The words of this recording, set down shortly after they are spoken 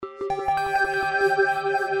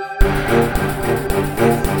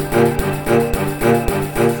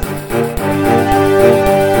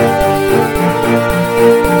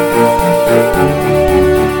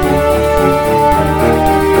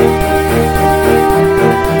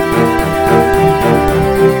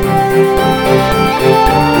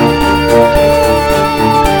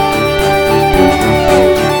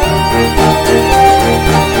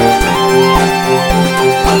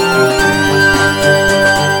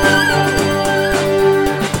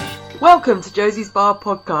Welcome to Josie's Bar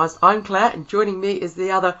Podcast. I'm Claire, and joining me is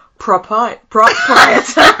the other proprietor.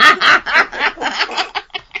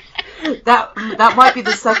 That might be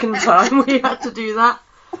the second time we had to do that.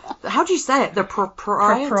 How do you say it? The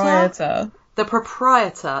proprietor? The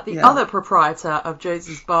proprietor. The other proprietor of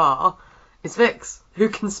Josie's Bar is Vix, who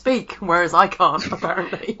can speak, whereas I can't,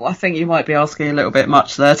 apparently. Well, I think you might be asking a little bit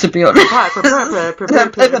much there, to be honest.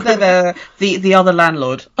 The other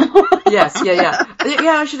landlord. Yes, yeah.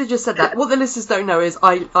 Yeah, I should have just said that. What the listeners don't know is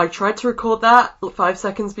I tried to record that 5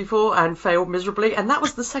 seconds before and failed miserably, and that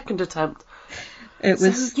was the second attempt. It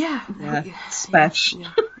was, special.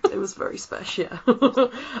 Yeah, it was very special,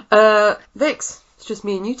 yeah. Vix, it's just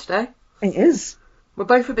me and you today. It is. We're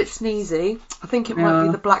both a bit sneezy. I think it might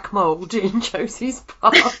be the black mould in Josie's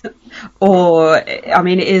bar. Or, I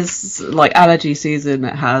mean, it is like allergy season.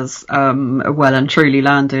 It has well and truly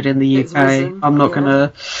landed in the UK. I'm not going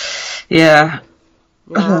to,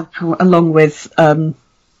 along with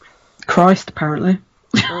Christ, apparently.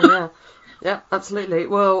 Oh, yeah. Yeah, absolutely.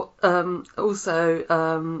 Well,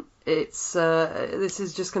 also, it's this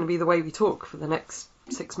is just going to be the way we talk for the next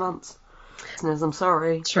 6 months. Listeners, I'm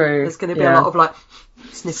sorry. True. There's going to be a lot of like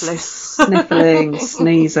sniffling,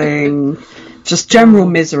 sneezing, just general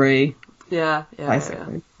misery. Yeah.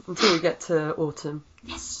 Until we get to autumn.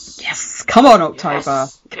 Yes. Come on, October.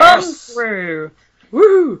 Come through.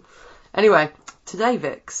 Woo! Anyway, today,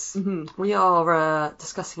 Vix, we are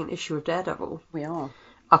discussing an issue of Daredevil. We are.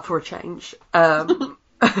 Up for a change.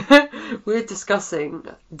 We're discussing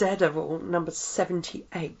Daredevil number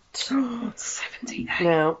 78. 78.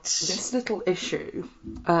 Now, this little issue,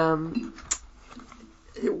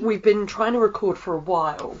 we've been trying to record for a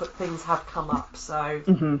while, but things have come up, so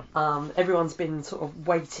everyone's been sort of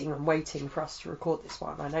waiting for us to record this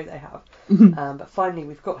one. I know they have. But finally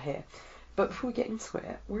we've got here. But before we get into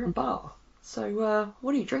it, we're in a bar. So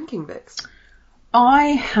what are you drinking, Vix? I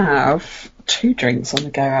have 2 drinks on the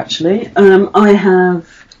go, actually. I have,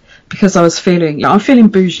 because I'm feeling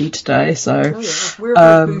bougie today, so... Oh, yeah. We're a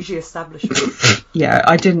very bougie establishment. Yeah,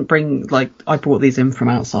 I didn't bring, I brought these in from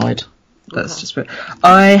outside. That's just it.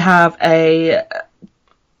 I have a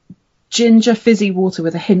ginger fizzy water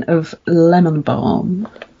with a hint of lemon balm.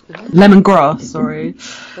 Lemongrass, sorry.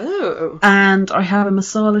 Oh. And I have a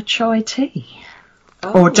masala chai tea.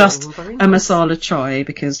 Or just a masala chai,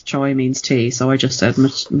 because chai means tea, so I just said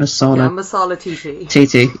masala. Yeah, masala tea.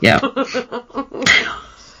 Tea, yeah.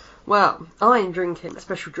 Well, I'm drinking a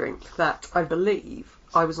special drink that I believe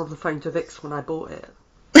I was on the phone to Vix when I bought it.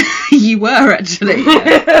 You were, actually.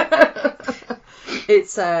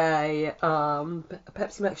 It's a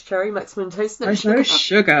Pepsi Max Cherry Maximum Taste No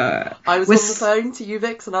Sugar. I was on the phone to you,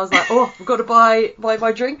 Vix, and I was like, "Oh, I've got to buy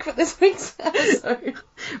my drink for this week's episode."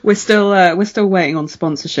 We're still waiting on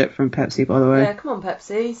sponsorship from Pepsi, by the way. Yeah, come on,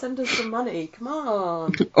 Pepsi, send us some money. Come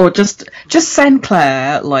on. Or just send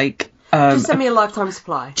Claire just send me a lifetime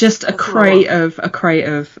supply. Just a crate of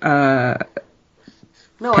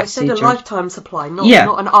No, Pepsi I said a drink. Lifetime supply,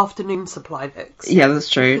 not an afternoon supply, Vix. Yeah, that's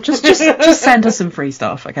true. Just send us some free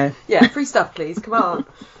stuff, okay? Yeah, free stuff, please. Come on.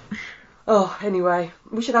 Oh, anyway,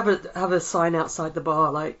 we should have a sign outside the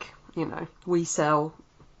bar, we sell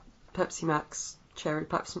Pepsi Max Cherry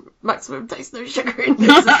Pepsi Maximum Taste No Sugar in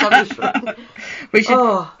this establishment.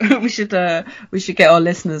 we should get our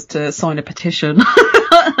listeners to sign a petition.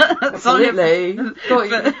 Absolutely.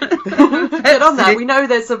 Get on that. We know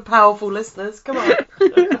there's some powerful listeners. Come on.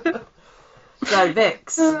 So,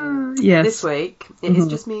 Vix, yes. This week it is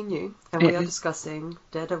just me and you, and we are discussing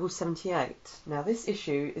Daredevil 78. Now, this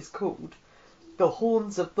issue is called The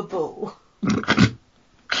Horns of the Bull.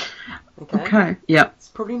 Okay. Yeah. It's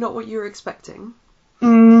probably not what you were expecting.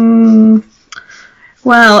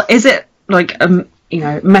 Well, is it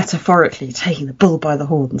metaphorically taking the bull by the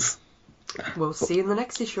horns? We'll see in the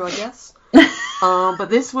next issue, I guess. But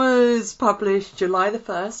this was published July the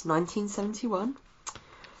 1st, 1971.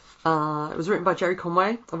 It was written by Jerry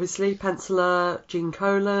Conway, obviously. Penciler, Gene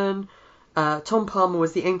Colan. Tom Palmer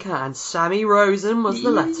was the inker, and Sammy Rosen was the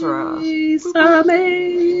letterer.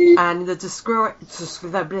 Sammy! And the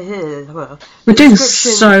We're doing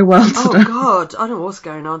so well today. Oh, God, I don't know what's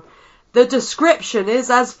going on. The description is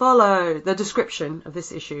as follows. The description of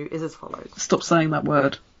this issue is as follows. Stop saying that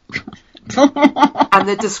word. And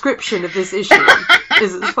the description of this issue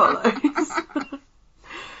is as follows.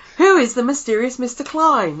 Who is the mysterious Mr.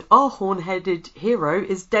 Klein? Our horn-headed hero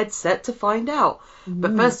is dead set to find out.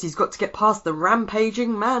 But first he's got to get past the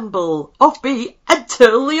rampaging man-bull. Offbeat and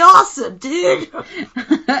totally awesome, dude!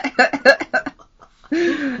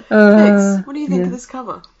 Vix, what do you think of this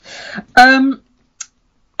cover?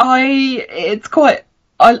 It's quite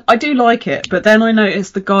I do like it, but then I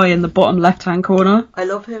noticed the guy in the bottom left-hand corner. I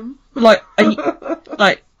love him. Like,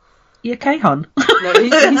 you okay, hon? No,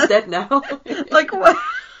 he's dead now. Like, what?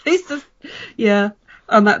 He's just, yeah.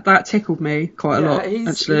 And that tickled me quite a lot,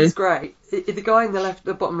 actually. He's great. The guy in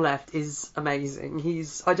the bottom left is amazing.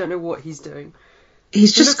 I don't know what he's doing. He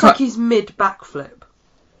looks like he's mid backflip.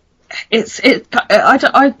 He's just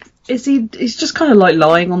kind of like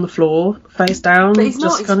lying on the floor, face down. But he's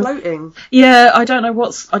not. He's floating. Yeah, I don't know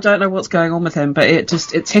what's going on with him, but it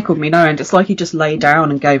tickled me no end. It's like he just lay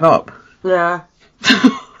down and gave up. Yeah.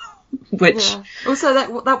 Which also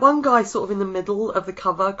that one guy sort of in the middle of the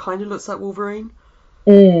cover kind of looks like Wolverine.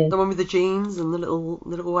 The one with the jeans and the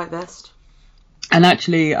little white vest. And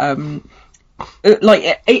actually,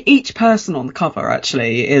 like each person on the cover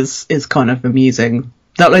actually is kind of amusing.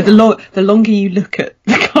 Like the longer you look at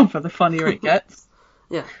the cover, the funnier it gets.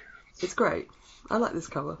 Yeah, it's great. I like this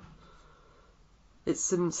cover. It's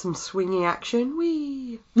some swingy action.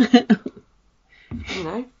 Wee.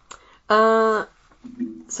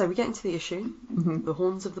 So we get into the issue. Mm-hmm. The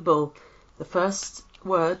horns of the bull. The first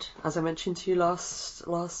word, as I mentioned to you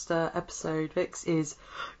last episode, Vix, is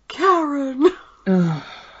Karen.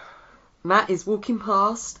 Matt is walking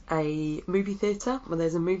past a movie theatre where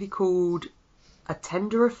there's a movie called A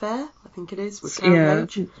Tender Affair, I think it is, with Karen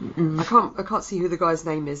Page. Mm-hmm. I can't see who the guy's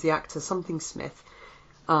name is, the actor, something Smith,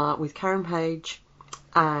 with Karen Page,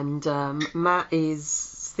 and Matt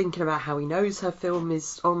is thinking about how he knows her film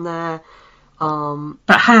is on there.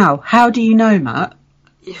 But how? How do you know, Matt?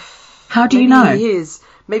 How do you know?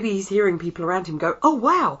 Maybe he's hearing people around him go, "Oh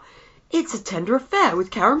wow, it's A Tender Affair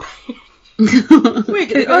with Karen Page." We're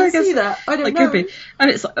going to see that. I don't know. Could be.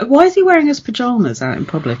 And it's why is he wearing his pajamas out in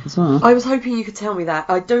public as well? I was hoping you could tell me that.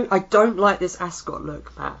 I don't like this ascot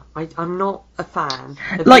look, Matt. I'm not a fan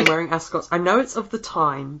of him wearing ascots. I know it's of the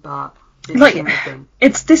time, but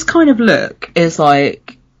it's this kind of look is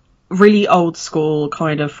like really old school,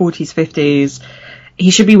 kind of 40s, 50s. He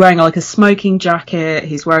should be wearing like a smoking jacket.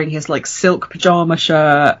 He's wearing his like silk pajama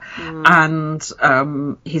shirt, and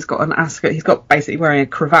he's got an ascot. He's got basically wearing a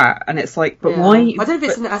cravat, and it's like, but why? I don't know if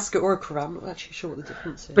it's an ascot or a cravat. I'm not actually sure what the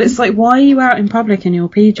difference is. But it's like, why are you out in public in your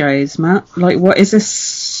PJs, Matt? Like, what is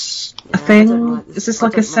this a thing? Is this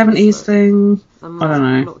like a 70s thing? I don't know.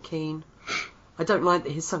 I'm not keen. I don't like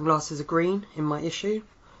that his sunglasses are green in my issue.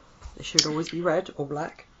 They should always be red or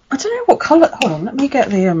black. I don't know what colour. Hold on, let me get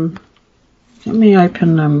the Let me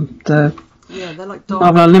open the. Yeah, they're like dark.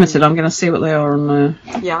 Marvel Unlimited. I'm going to see what they are on the.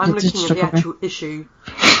 Yeah, I'm looking at the actual issue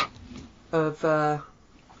of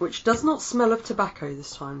which does not smell of tobacco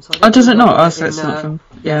this time. So does it not? So it's not from.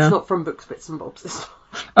 Yeah, it's not from Books, Bits and Bobs this time.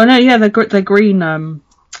 Oh no, yeah, they're green.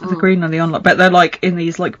 The green on the online, but they're like in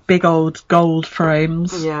these like big old gold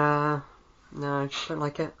frames. Yeah, no, don't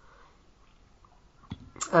like it.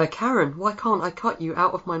 Karen, why can't I cut you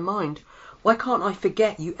out of my mind? Why can't I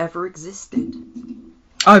forget you ever existed?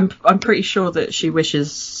 I'm pretty sure that she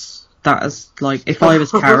wishes that as like if I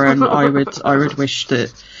was Karen, I would wish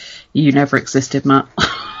that you never existed, Matt.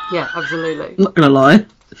 Yeah, absolutely. Not gonna lie.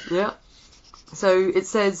 Yeah. So it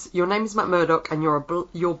says your name is Matt Murdock and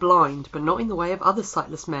you're blind, but not in the way of other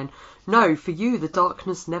sightless men. No, for you the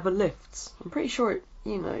darkness never lifts. I'm pretty sure it. I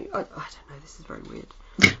don't know. This is very weird.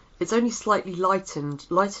 It's only slightly lightened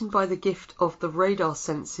by the gift of the radar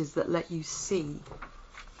senses that let you see.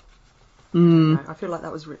 I feel like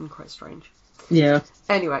that was written quite strange. Yeah.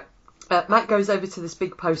 Anyway, Matt goes over to this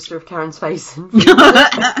big poster of Karen's face. And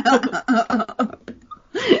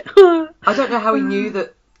I don't know how he knew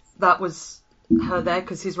that was her there,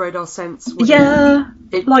 because his radar sense.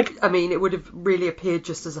 It would have really appeared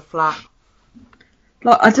just as a flat.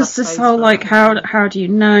 Like I just this whole like how do you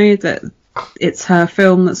know that it's her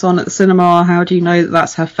film that's on at the cinema? How do you know that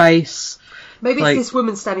that's her face? Maybe it's this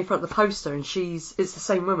woman standing in front of the poster, and it's the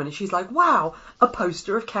same woman, and she's like, "Wow, a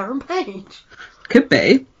poster of Karen Page." Could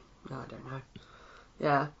be. No, I don't know.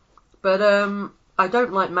 Yeah, but I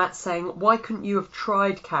don't like Matt saying, "Why couldn't you have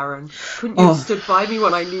tried, Karen? Couldn't you have stood by me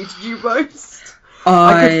when I needed you most?"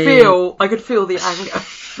 I could feel the anger.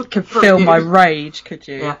 Could feel my rage. Could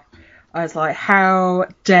you? Yeah. I was like, how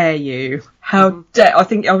dare you? How dare... I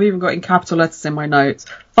think I've even got in capital letters in my notes.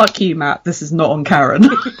 Fuck you, Matt. This is not on Karen.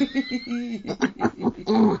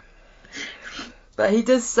 But he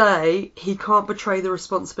does say he can't betray the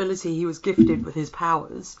responsibility he was gifted with his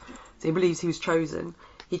powers. So he believes he was chosen.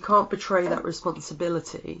 He can't betray that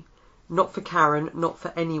responsibility. Not for Karen, not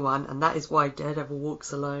for anyone. And that is why Daredevil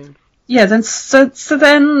walks alone. Yeah, then so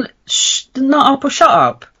then nut up or shut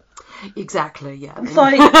up. Exactly, yeah. It's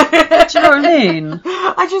like, do you know what I mean?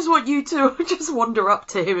 I just want you to just wander up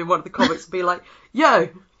to him in one of the comics and be like, yo,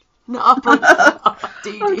 nut up or shut up.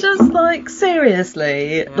 I'm just like,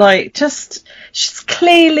 seriously, like, just, she's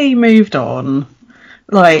clearly moved on.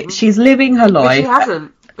 Like, she's living her life.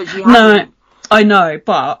 But she hasn't. No, I know,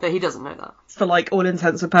 But he doesn't know that. For, like, all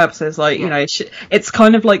intents and purposes, like, you know, it's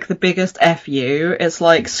kind of like the biggest F you. It's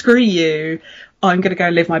like, screw you, I'm going to go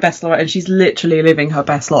live my best life. And she's literally living her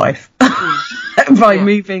best life by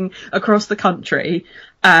moving across the country,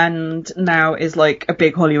 and now is, like, a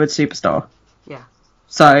big Hollywood superstar. Yeah.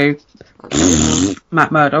 So,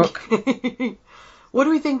 Matt Murdock. What do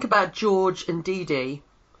we think about George and Dee Dee?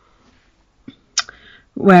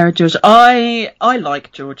 Where are George? I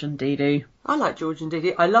like George and Dee Dee. I like George and Dee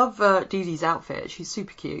Dee. I love Dee Dee's outfit. She's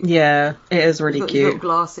super cute. Yeah, it is really cute. Little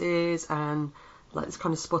glasses and like this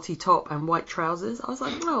kind of spotty top and white trousers. I was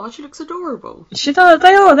like, oh, she looks adorable. She does.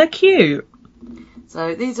 They're cute.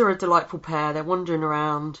 So these are a delightful pair. They're wandering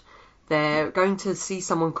around. They're going to see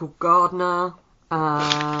someone called Gardner.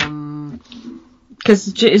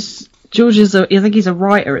 Because George is I think he's a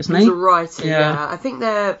writer, isn't he? He's a writer, yeah. I think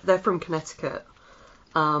they're from Connecticut.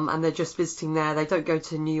 And they're just visiting there. They don't go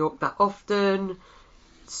to New York that often,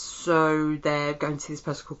 so they're going to this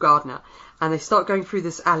person called Gardner. And they start going through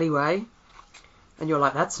this alleyway, and you're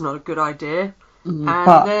like, that's not a good idea. And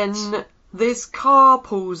then this car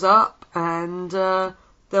pulls up, and they're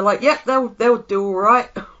like, yep, they'll do all right.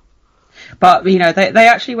 But, you know, they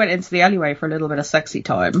actually went into the alleyway for a little bit of sexy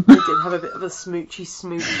time. They did have a bit of a smoochy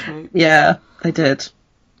smooch. Yeah, they did.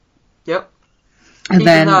 Yep. And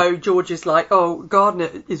Even though George is like, oh, Gardner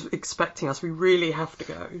is expecting us, we really have to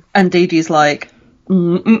go. And Dee Dee's like,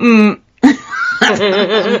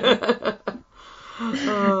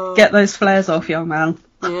 Get those flares off, young man.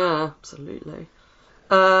 Yeah, absolutely.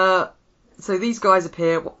 So these guys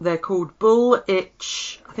appear. They're called Bull,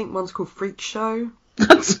 Itch. I think one's called Freak Show.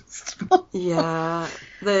 Yeah,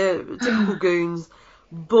 they're typical goons.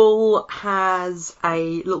 Bull has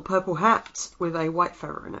a little purple hat with a white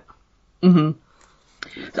feather in it. Mm-hmm.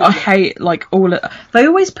 I hate, like, they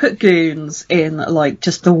always put goons in, like,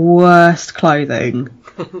 just the worst clothing.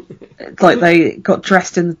 Like, they got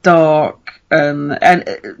dressed in the dark,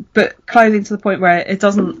 but clothing to the point where it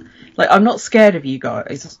doesn't, like, I'm not scared of you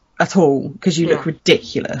guys at all, because you look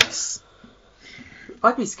ridiculous.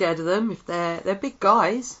 I'd be scared of them if they're big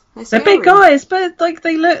guys. They're big guys, but, like,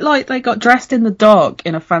 they look like they got dressed in the dark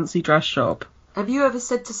in a fancy dress shop. Have you ever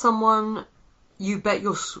said to someone, you bet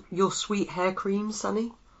your sweet hair cream,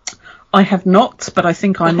 Sonny? I have not, but I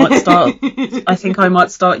think I might start. I think I might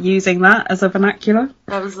start using that as a vernacular.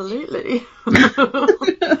 Absolutely.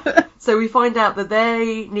 So we find out that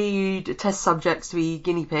they need test subjects to be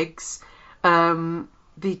guinea pigs,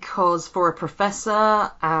 because for a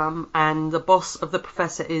professor, and the boss of the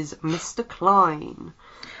professor is Mr. Klein.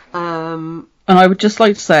 And I would just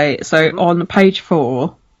like to say, so on page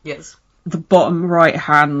 4, yes, the bottom right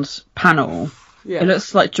hand panel. Yeah. It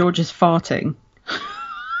looks like George is farting.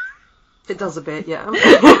 It does a bit, yeah.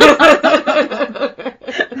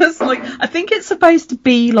 It's like, I think it's supposed to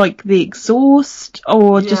be like the exhaust,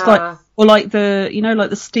 or just like, or like the, you know, like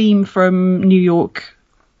the steam from New York,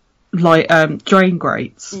 like drain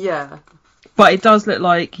grates. Yeah. But it does look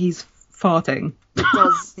like he's farting. It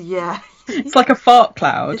does, yeah. It's like a fart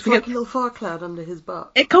cloud. It's like a little fart cloud under his butt.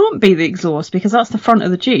 It can't be the exhaust because that's the front of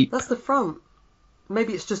the Jeep. That's the front.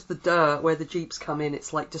 Maybe it's just the dirt where the Jeeps come in.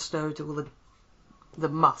 It's like disturbed all the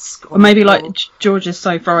musk. Or maybe like George is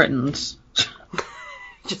so frightened.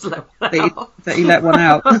 Just let one out. That he let one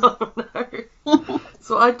out. Oh no. That's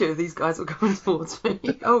what I'd do if these guys were coming towards me.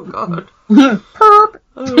 Oh god. Perp.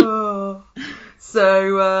 Oh.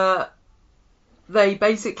 So they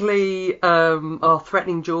basically are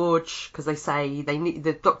threatening George because they say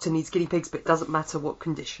the doctor needs guinea pigs, but it doesn't matter what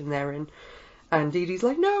condition they're in. And Dee Dee's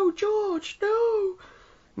like, no, George, no.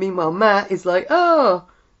 Meanwhile, Matt is like, oh,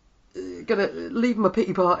 gonna leave him a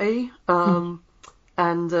pity party, and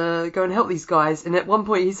go and help these guys. And at one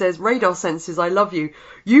point he says, radar sensors, I love you.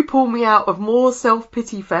 You pull me out of more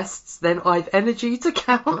self-pity fests than I've energy to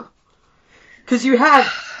count. Because you have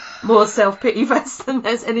more self-pity fests than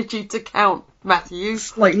there's energy to count, Matthew.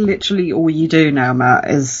 Like, literally all you do now, Matt,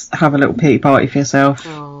 is have a little pity party for yourself.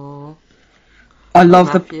 Oh. I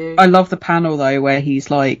love the panel though where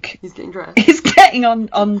he's like getting dressed. He's getting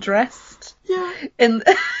undressed. Yeah. In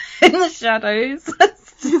the shadows.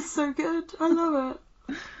 It's so good. I love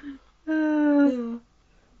it. Yeah.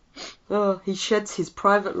 Oh, he sheds his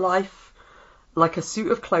private life like a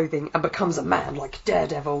suit of clothing and becomes a man like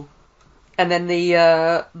Daredevil. And then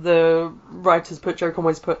the writers put, Joe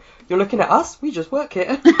Conway's put, you're looking at us? We just work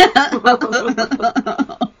here.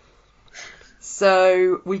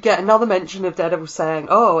 So we get another mention of Daredevil saying,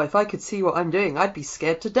 oh, if I could see what I'm doing, I'd be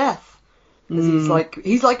scared to death. As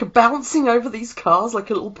he's like bouncing over these cars like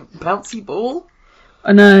a little bouncy ball.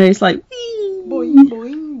 I know, he's like, wee, boing,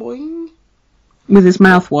 boing, boing, with his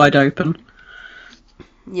mouth wide open.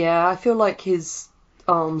 Yeah, I feel like his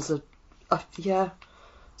arms are. Yeah,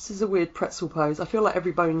 this is a weird pretzel pose. I feel like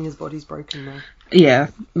every bone in his body's broken now. Yeah,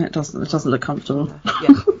 it doesn't look comfortable.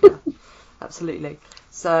 Yeah, absolutely.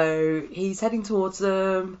 So he's heading towards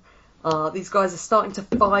them. These guys are starting to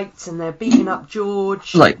fight and they're beating up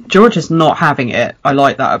George. Like, George is not having it. I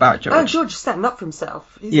like that about George. Oh, George is standing up for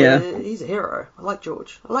himself. He's a hero. I like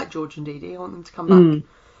George. I like George and Dee Dee. I want them to come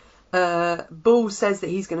back. Bull says that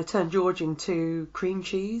he's going to turn George into cream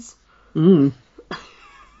cheese. And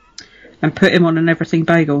put him on an everything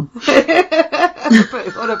bagel. Put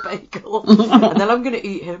him on a bagel. And then I'm going to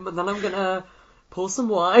eat him and then I'm going to pour some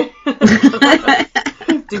wine.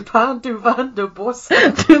 Du pain, du vin, du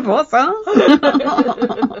boisson. Du boisson.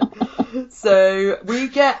 So we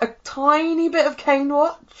get a tiny bit of Kane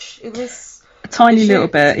watch in this. A tiny little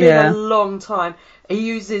bit, it's been a long time.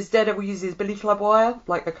 Daredevil uses Billy Flabwire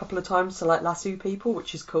like a couple of times to like lasso people,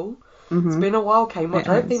 which is cool. It's been a while, Kane watch.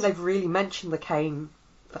 I don't think they've really mentioned the cane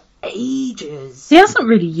for ages. He hasn't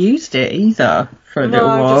really used it either for a little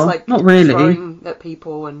while. Just like not really. Throwing at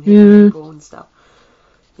people and hitting people and stuff.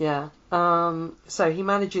 Yeah. So he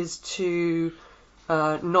manages to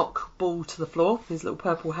knock Bull to the floor. His little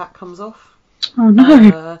purple hat comes off. Oh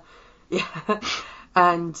no. Yeah.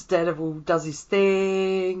 And Daredevil does his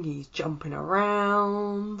thing. He's jumping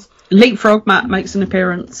around. Leapfrog Matt makes an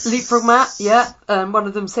appearance. Leapfrog Matt, yeah. One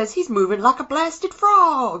of them says he's moving like a blasted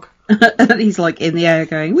frog. And he's like in the air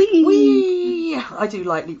going, wee! Wee! I do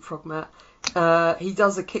like Leapfrog Matt. He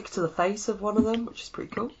does a kick to the face of one of them, which is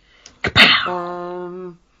pretty cool.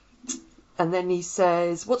 And then he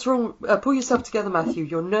says, "What's wrong? Pull yourself together, Matthew.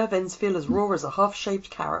 Your nerve ends feel as raw as a half-shaved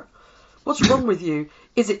carrot. What's wrong with you?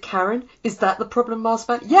 Is it Karen? Is that the problem,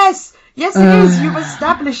 Maskman?" Yes! Yes, it is! You've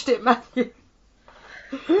established it, Matthew.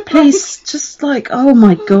 Please, just like, oh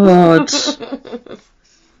my god.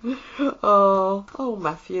 Oh,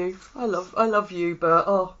 Matthew. I love you,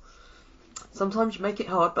 but sometimes you make it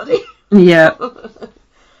hard, buddy. Yeah.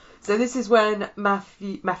 So this is when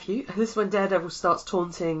this is when Daredevil starts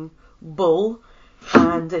taunting Bull,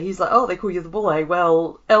 and he's like, "Oh, they call you the Bull, eh?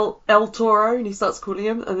 Well, El Toro," and he starts calling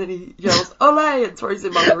him, and then he yells "Ole" and throws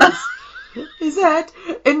him over his head.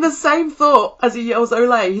 In the same thought as he yells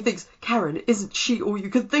 "Ole," he thinks, "Karen, isn't she all you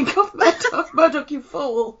could think of, Murdoch, you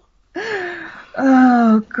fool?"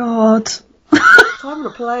 Oh god. Time and a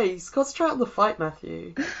place. Concentrate on the fight,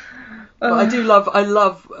 Matthew. But I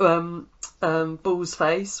love Bull's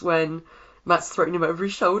face when Matt's throwing him over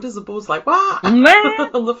his shoulders and Bull's like, "Wah!" on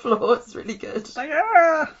the floor. It's really good.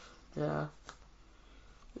 Yeah.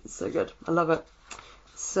 It's so good. I love it.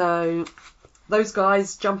 So those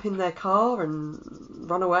guys jump in their car and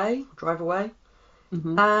drive away.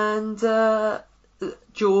 And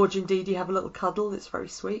George and Dee Dee have a little cuddle. It's very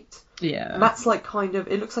sweet. Yeah. Matt's like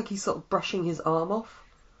it looks like he's sort of brushing his arm off.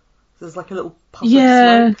 There's like a little puff of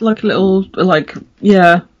smoke. Like a little,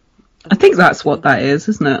 I think that's what that is,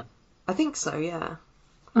 isn't it? I think so, yeah.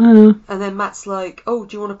 And then Matt's like, "Oh,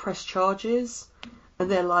 do you want to press charges?" And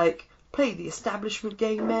they're like, "Play the establishment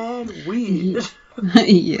game, man. Weird."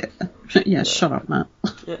 Yeah, shut up, Matt.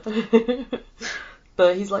 Yeah.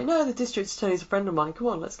 But he's like, "No, the district attorney's a friend of mine. Come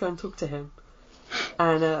on, let's go and talk to him."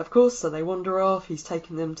 And of course, so they wander off. He's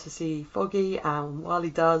taking them to see Foggy, and while he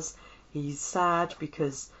does, he's sad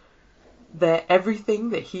because they're everything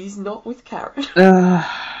that he's not with Karen.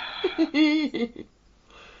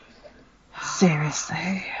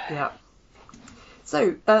 Seriously. Yeah.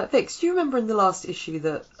 So, Vix, do you remember in the last issue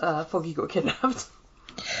that Foggy got kidnapped?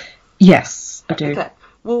 Yes, I do. Okay.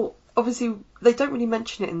 Well, obviously, they don't really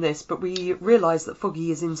mention it in this, but we realise that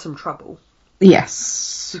Foggy is in some trouble.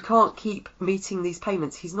 Yes. He can't keep meeting these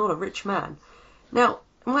payments. He's not a rich man. Now,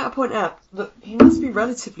 I might point out that he must be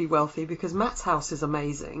relatively wealthy because Matt's house is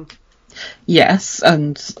amazing. Yes,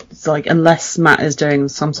 and it's like, unless Matt is doing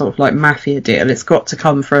some sort of like mafia deal, it's got to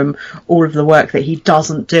come from all of the work that he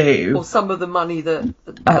doesn't do. Or some of the money that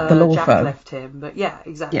the law Jack firm left him. But yeah,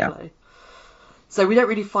 exactly. Yeah. So we don't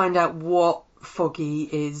really find out what Foggy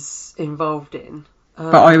is involved in.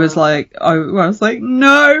 But I was like,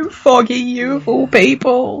 no, Foggy, you of all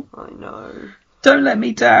people. I know. Don't let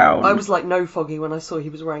me down. I was like, no, Foggy, when I saw he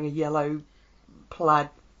was wearing a yellow plaid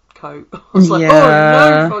coat. I was like, oh,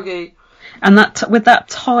 no, Foggy. And with that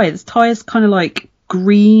tie, the tie is kind of like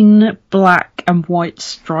green, black, and white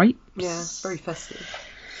stripes. Yeah, very festive.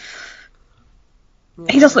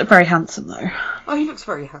 Yeah. He does look very handsome, though. Oh, he looks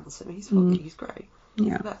very handsome. He's Foggy. He's great. He's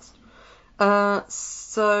Yeah. the best.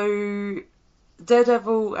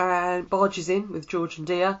 Daredevil barges in with George and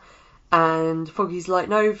Dia, and Foggy's like,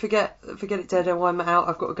 no, forget it, Daredevil, I'm out,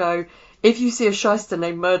 I've got to go. If you see a shyster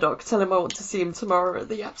named Murdoch, tell him I want to see him tomorrow at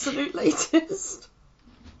the absolute latest.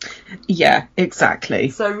 Yeah, exactly.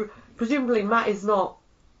 So presumably Matt is not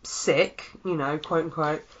sick, quote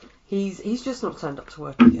unquote. He's just not turned up to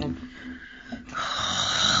work again.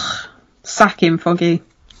 Sack him, Foggy.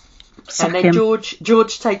 Sack him.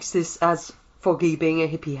 George takes this as Foggy being a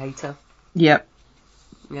hippie hater. Yep.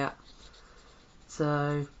 Yeah.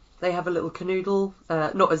 So they have a little canoodle,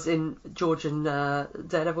 not as in George and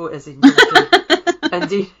Daredevil, as in George and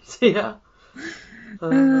Dia.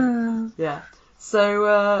 Yeah.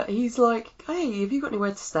 So he's like, hey, have you got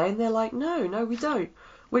anywhere to stay? And they're like, no, we don't.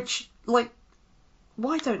 Which, like,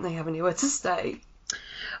 why don't they have anywhere to stay?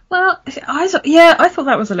 Well, I thought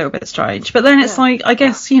that was a little bit strange. But then it's like, I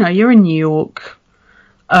guess, you're in New York.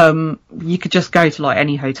 You could just go to, like,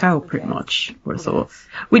 any hotel, pretty much, I would have thought.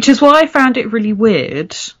 Which is why I found it really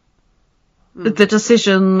weird, the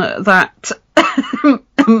decision that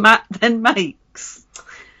Matt then makes.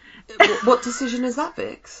 What decision is that,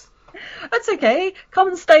 Vix? That's okay. Come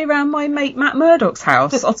and stay around my mate Matt Murdoch's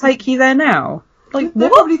house. I'll take you there now. Like, they're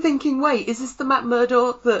what? probably thinking, wait, is this the Matt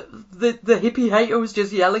Murdoch that the hippie hater was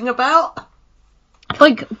just yelling about?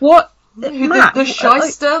 Like, what? Matt, the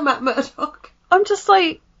shyster, Matt Murdoch? I'm just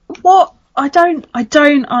like, what? I don't,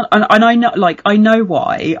 and I know, like, I know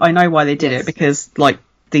why they did it, because, like,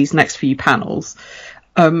 these next few panels,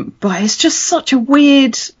 but it's just such a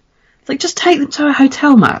weird, like, just take them to a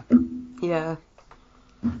hotel, Matt. Yeah.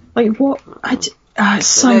 Like, what? It's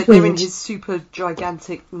so weird. They're in his super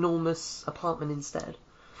gigantic, enormous apartment instead.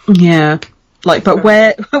 Yeah. Like, but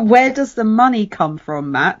where does the money come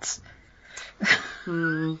from, Matt?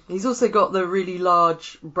 He's also got the really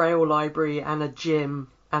large Braille library and a gym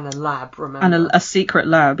and a lab, remember? And a secret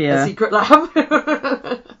lab, yeah. A secret lab.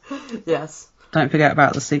 Yes. Don't forget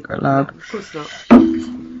about the secret lab. No, of course not.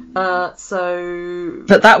 So...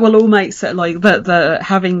 But that will all make sense, like, the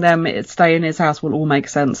having them stay in his house will all make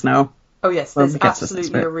sense now. Oh, yes, there's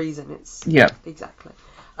absolutely a reason. Exactly.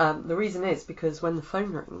 The reason is because when the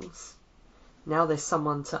phone rings, now there's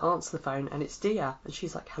someone to answer the phone, and it's Dia. And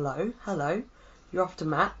she's like, hello, you're after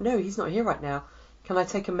Matt? No, he's not here right now. Can I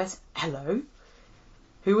take a message? Hello?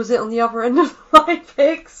 Who was it on the other end of the line,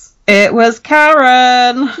 Vix? It was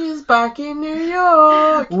Karen. She's back in New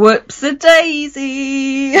York.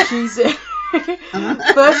 Whoops-a-daisy. She's in.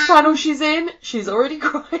 First panel she's in, she's already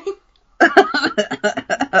crying.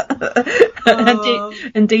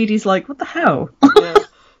 And Dee Dee's like, what the hell? Yeah.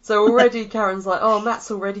 So already Karen's like, oh, Matt's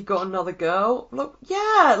already got another girl. Look,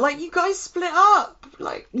 yeah, like, you guys split up.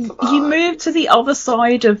 Like, come on. You moved to the other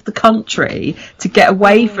side of the country to get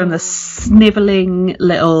away from the snivelling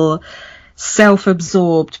little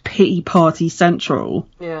self-absorbed pity party central.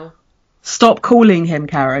 Yeah. Stop calling him,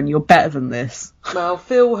 Karen. You're better than this. Well,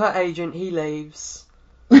 Phil, her agent, he leaves.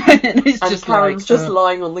 and just Karen's just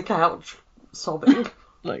lying on the couch, sobbing.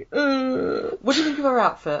 Like, What do you think of her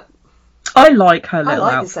outfit? I like her little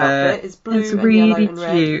outfit. This outfit. It's blue and really yellow and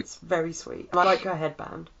red. cute. It's very sweet. I like her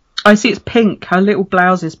headband. I see it's pink. Her little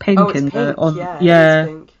blouse is pink. It's pink. Yeah. It is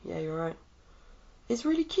pink. Yeah, you're right. It's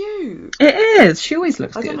really cute. It is. She always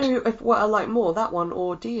looks good. I don't know what I like more, that one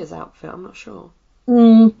or Dia's outfit. I'm not sure. I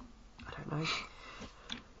don't know.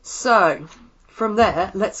 So, from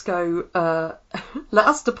there, let's go. Let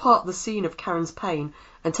us depart the scene of Karen's pain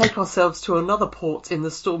and take ourselves to another port in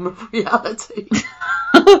the storm of reality.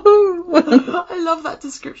 I love that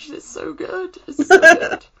description. It's so good. It's so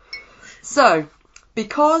good. So,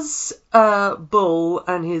 because Bull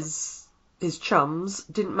and his chums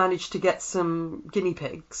didn't manage to get some guinea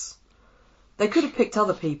pigs, they could have picked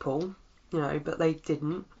other people, but they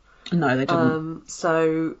didn't. No, they didn't.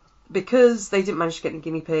 So, because they didn't manage to get any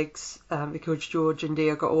guinea pigs, because George and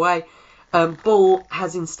Dia got away, Bull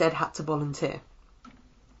has instead had to volunteer.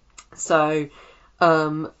 So,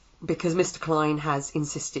 because Mr. Klein has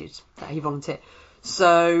insisted that he volunteer.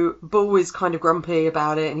 So, Bull is kind of grumpy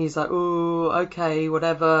about it, and he's like, oh, okay,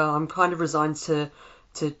 whatever, I'm kind of resigned to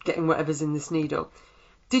getting whatever's in this needle.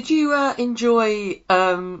 Did you enjoy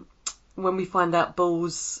when we find out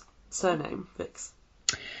Bull's surname, Vix?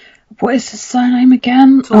 What is his surname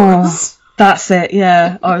again? Taurus. Oh, that's it,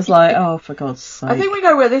 yeah. I was like, oh, for God's sake. I think we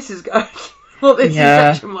know where this is going. What this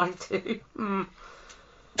section might do.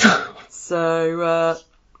 So,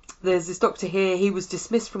 there's this doctor here. He was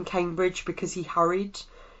dismissed from Cambridge because he hurried.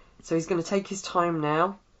 So he's going to take his time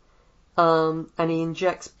now. And he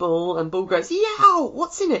injects Bull, and Bull goes, yow,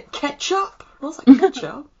 what's in it? Ketchup? I was like,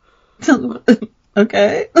 ketchup?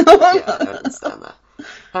 Okay. Yeah, I don't understand that.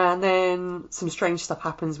 And then some strange stuff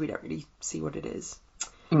happens. We don't really see what it is.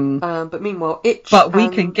 But meanwhile, Itch. But we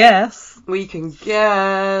can guess. We can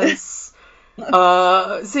guess.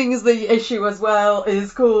 Seeing as the issue as well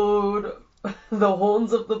is called The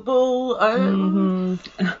Horns of the Bull.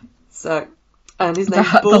 So, and his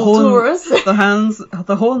name's Bull Taurus.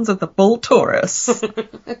 The horns of the Bull Taurus.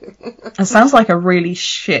 It sounds like a really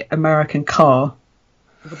shit American car.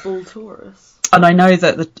 The Bull Taurus. And I know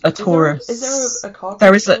that a Taurus. Is there a car?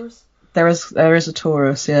 There is a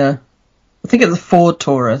Taurus. Yeah, I think it's a Ford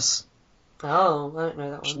Taurus. Oh, I don't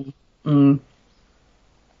know that one.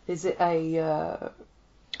 Is it a?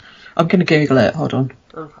 I'm gonna Google it. Hold on.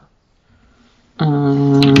 Okay.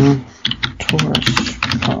 Taurus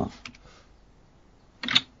car.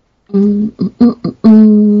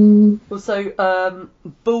 Also,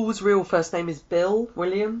 Bull's real first name is Bill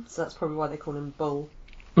William, so that's probably why they call him Bull.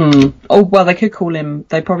 Oh, well, they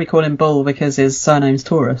probably call him Bull because his surname's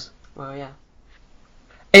Taurus. Well, yeah.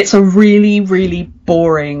 It's a really, really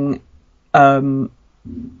boring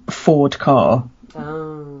Ford car.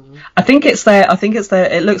 Oh. I think it's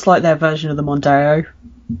it looks like their version of the Mondeo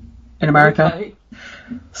in America. Okay.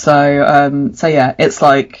 So yeah, it's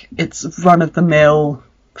run of the mill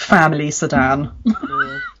family sedan.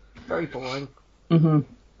 Yeah. Very boring.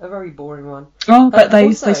 A very boring one. Oh, but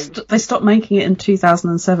they stopped making it in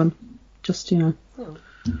 2007. Just, Oh.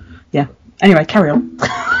 Yeah. Anyway, carry on.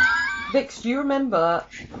 Vix, do you remember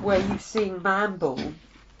where you've seen Man Bull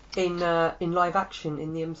in live action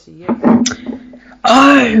in the MCU?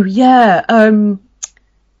 Oh, yeah.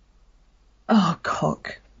 Oh,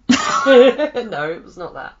 cock. No, it was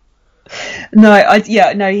not that. No,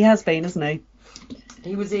 he has been, hasn't he?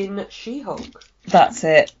 He was in She-Hulk. That's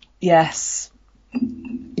it. Yes.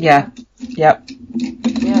 Yeah. Yep.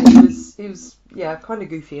 Yeah, he was kind of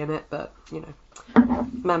goofy in it, but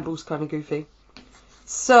Man Bull's kind of goofy.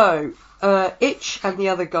 So, Itch and the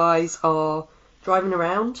other guys are driving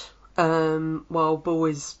around while Bull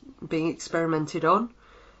is being experimented on,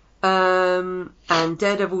 and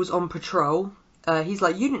Daredevil's on patrol. He's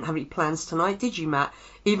like, "You didn't have any plans tonight, did you, Matt?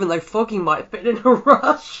 Even though Foggy might have been in a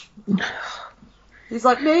rush." He's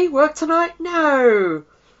like, "Me? Work tonight? No."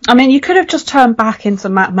 I mean, you could have just turned back into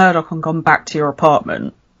Matt Murdock and gone back to your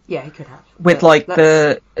apartment. Yeah, he could have. With,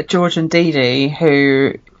 the George and Dee Dee,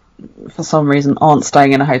 who, for some reason, aren't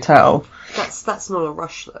staying in a hotel. That's not a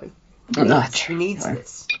rush, though. He needs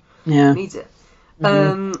this. Yeah. He needs it.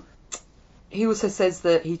 Mm-hmm. He also says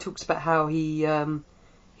that he talks about how he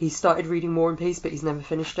started reading War and Peace, but he's never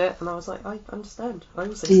finished it. And I was like, I understand. I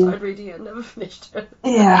also started reading it and never finished it.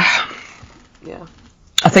 Yeah. Yeah.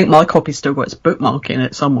 I think my copy's still got its bookmark in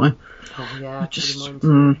it somewhere. Oh, yeah.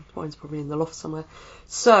 Mine's probably in the loft somewhere.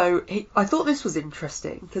 So, I thought this was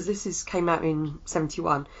interesting, because this came out in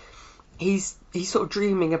 71. He's sort of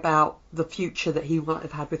dreaming about the future that he might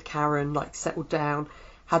have had with Karen, like settled down,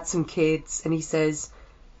 had some kids, and he says,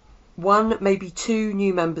 1, maybe 2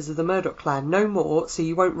 new members of the Murdoch clan, no more, so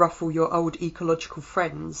you won't ruffle your old ecological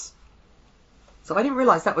friends. So I didn't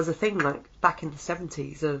realise that was a thing, like, back in the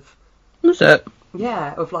 70s of... Was it?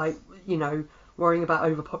 Yeah, of worrying about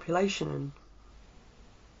overpopulation and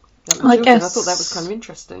I guess. I thought that was kind of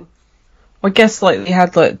interesting. I guess we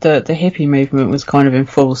had the hippie movement was kind of in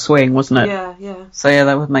full swing, wasn't it? Yeah. So yeah,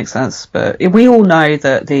 that would make sense. But we all know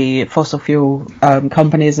that the fossil fuel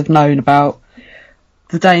companies have known about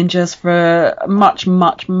the dangers for much,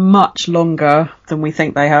 much, much longer than we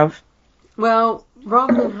think they have. Well,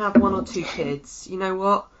 rather than have 1 or 2 kids, you know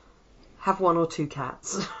what? Have 1 or 2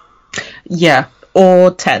 cats. Yeah,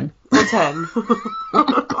 or 10. Or 10.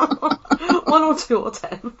 1 or 2 or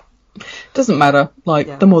 10. Doesn't matter.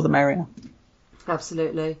 The more the merrier.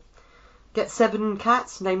 Absolutely. Get 7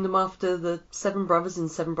 cats, name them after the 7 brothers and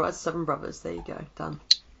 7 brides, 7 brothers. There you go, done.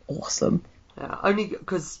 Awesome. Yeah, only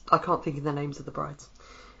because I can't think of the names of the brides.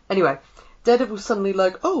 Anyway, Daredevil's suddenly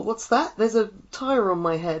like, "Oh, what's that? There's a tyre on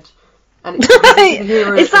my head." And it's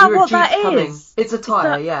is that what that is? Coming. It's a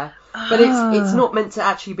tyre, yeah. But it's not meant to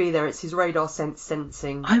actually be there. It's his radar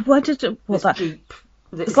sensing. I wondered what that... Jeep.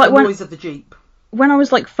 It's like the noise of the Jeep. When I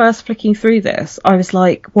was first flicking through this, I was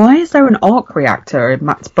like, why is there an arc reactor in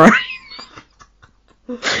Matt's brain?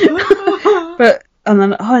 And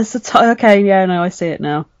then, it's a tyre. Okay, yeah, no, I see it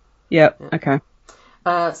now. Yep, yeah. Okay.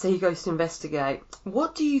 So he goes to investigate.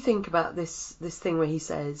 What do you think about this thing where he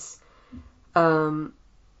says,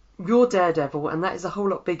 "You're Daredevil, and that is a whole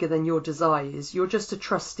lot bigger than your desires. You're just a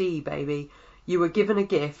trustee, baby. You were given a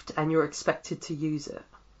gift, and you're expected to use it."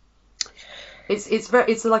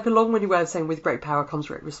 It's like a long-winded way of saying with great power comes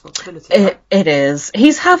great responsibility. Right? It is.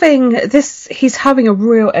 He's having a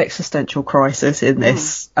real existential crisis in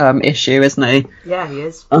this issue, isn't he? Yeah, he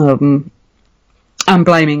is. And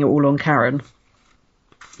blaming it all on Karen.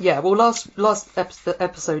 Yeah, well, last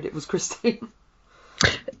episode it was Christine.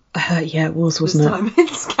 Yeah, it was, wasn't it?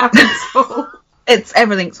 This time it's Karen's fault.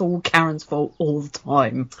 Everything's all Karen's fault all the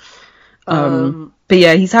time. But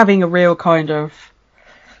yeah, he's having a real kind of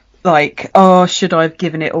like, oh, should I have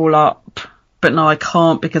given it all up? But no, I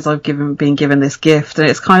can't because I've been given this gift. And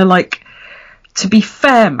it's kind of like, to be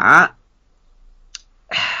fair, Matt,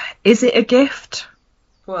 is it a gift?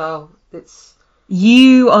 Well, it's...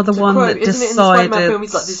 You are the one that decided... Isn't it in the Spider-Man film,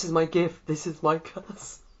 he's like, this is my gift, this is my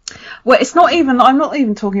curse. Well, I'm not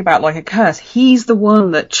even talking about like a curse. He's the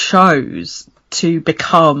one that chose to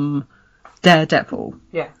become Daredevil.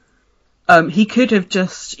 Yeah. He could have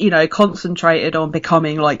just, concentrated on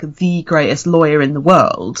becoming like the greatest lawyer in the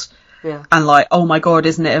world. Yeah. And like, oh my god,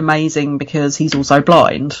 isn't it amazing because he's also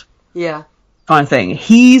blind? Yeah. Kind of thing.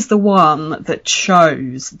 He's the one that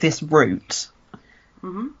chose this route.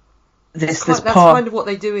 Mm-hmm. That's kind of what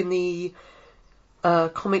they do in the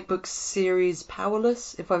comic book series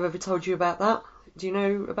Powerless, if I've ever told you about that. Do you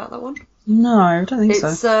know about that one? No, I don't think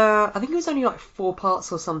so. I think it was only like 4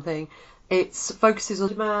 parts or something. It focuses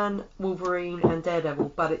on Man, Wolverine and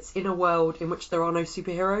Daredevil, but it's in a world in which there are no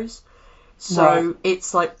superheroes. So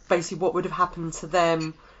It's like basically what would have happened to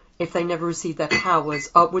them if they never received their powers.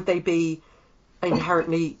 Would they be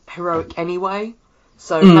inherently heroic anyway?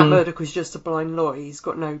 So Matt Murdock was just a blind lawyer. He's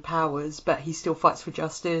got no powers, but he still fights for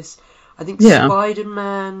justice. I think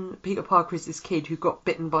Spider-Man, Peter Parker is this kid who got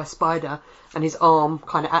bitten by a spider and his arm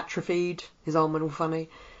kind of atrophied. His arm went all funny.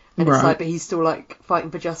 And it's like, but he's still like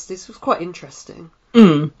fighting for justice. It was quite interesting.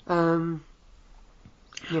 It's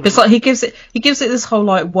like he gives it this whole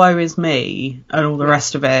like woe is me and all the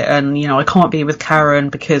rest of it, and I can't be with Karen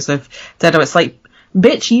because of Daredevil. It's like,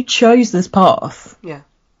 bitch, you chose this path. Yeah.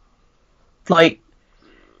 Like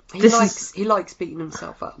he likes beating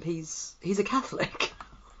himself up. He's a Catholic.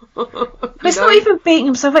 It's not even beating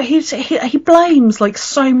himself up. He blames like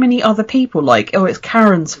so many other people. Like, oh, it's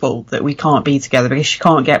Karen's fault that we can't be together because she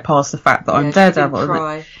can't get past the fact that I'm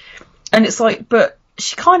Daredevil. And it's like, but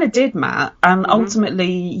she kind of did, Matt. And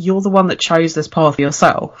ultimately, you're the one that chose this path for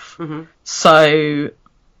yourself. Mm-hmm. So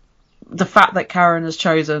the fact that Karen has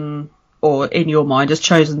chosen, or in your mind, has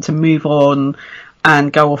chosen to move on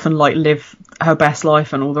and go off and like live her best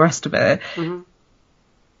life and all the rest of it,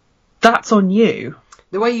 that's on you.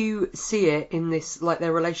 The way you see it in this, like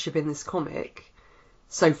their relationship in this comic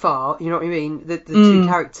so far, you know what I mean? The two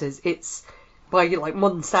characters, it's, by like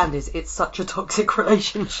modern standards, it's such a toxic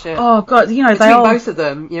relationship. Oh god, they are both of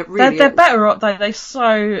them. Really, they're better off. They're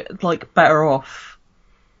so like better off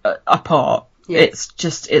apart. Yeah. It's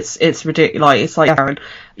just it's ridiculous. Like, it's like, Aaron,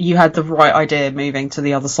 you had the right idea moving to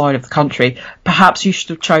the other side of the country. Perhaps you should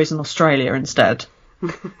have chosen Australia instead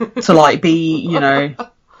to like be,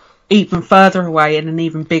 even further away in an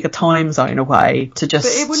even bigger time zone away to just...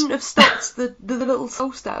 But it wouldn't have stopped the little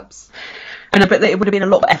soul stabs. I know, but it would have been a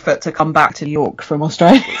lot of effort to come back to New York from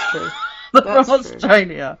Australia. That's true. That's from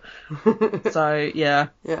Australia. So, yeah.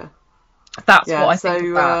 Yeah. That's what I think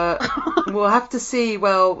about. We'll have to see.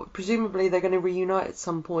 Well, presumably they're going to reunite at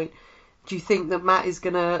some point. Do you think that Matt is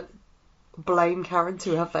going to blame Karen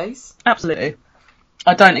to her face? Absolutely.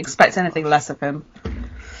 I don't expect anything less of him.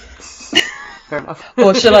 Fair enough.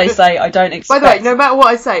 Or should I say, I don't expect... By the way, no matter what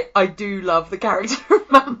I say, I do love the character of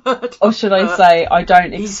Matt Murdock. Or should I say,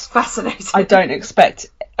 he's fascinating. I don't expect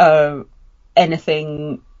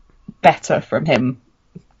anything better from him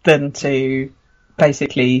than to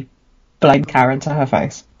basically blame Karen to her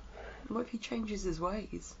face. What if he changes his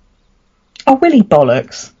ways? Oh, will he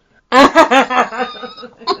bollocks?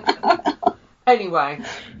 Anyway,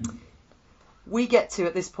 we get to,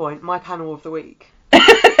 at this point, my panel of the week.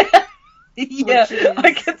 Yeah,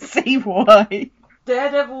 I can see why.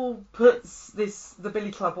 Daredevil puts the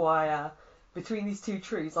Billy Club wire between these two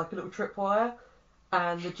trees, like a little tripwire,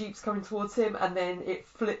 and the Jeep's coming towards him, and then it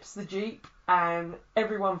flips the Jeep, and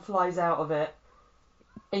everyone flies out of it,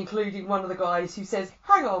 including one of the guys who says,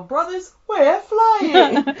 "Hang on, brothers, we're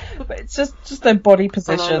flying!" But it's just their body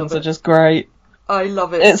positions are just great. I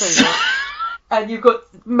love it so much. And you've got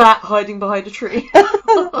Matt hiding behind a tree.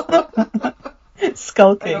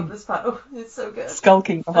 Skulking. I love this panel. It's so good.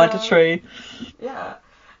 Skulking behind a tree. Yeah.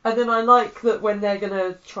 And then I like that when they're going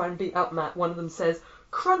to try and beat up Matt, one of them says,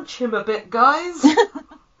 "Crunch him a bit, guys."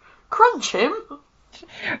 Crunch him?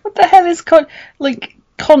 What the hell is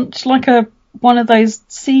conch like one of those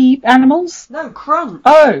sea animals? No, crunch.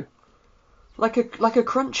 Oh. Like a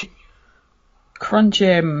crunchy. Crunch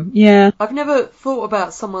him, yeah. I've never thought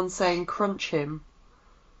about someone saying crunch him.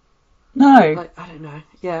 No. Like, I don't know.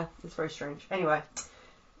 Yeah, it's very strange. Anyway,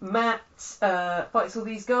 Matt fights all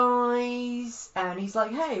these guys, and he's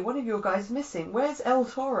like, hey, one of your guys is missing. Where's El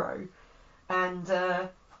Toro? And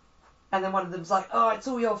then one of them's like, oh, it's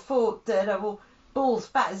all your fault, Daredevil. Bull's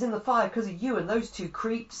fat is in the fire because of you and those two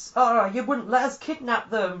creeps. Oh, you wouldn't let us kidnap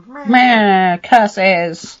them.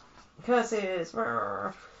 Curses. Curses.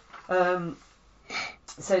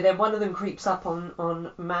 So then one of them creeps up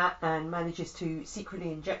on Matt and manages to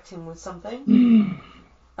secretly inject him with something.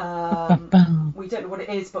 We don't know what it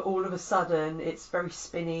is, but all of a sudden it's very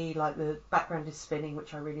spinny, like the background is spinning,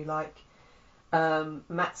 which I really like.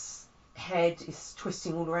 Matt's head is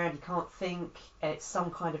twisting all around, he can't think. It's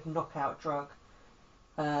some kind of knockout drug.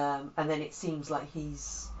 And then it seems like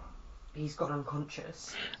he's gone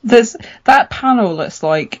unconscious. There's that panel that's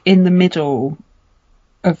like in the middle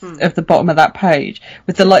of the bottom of that page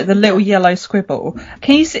with the little yellow scribble.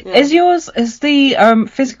 Can you see? Yeah. Is the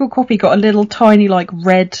physical copy got a little tiny like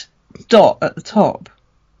red dot at the top?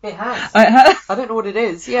 It has. I don't know what it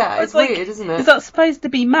is. Yeah, it's weird, isn't it? Is that supposed to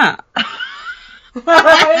be Matt?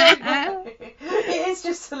 It is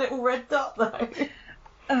just a little red dot though.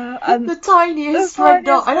 The tiniest red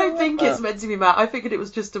dot. I don't think it's meant to be Matt. I figured it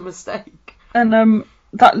was just a mistake. And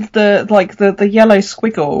the yellow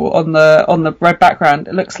squiggle on the red background,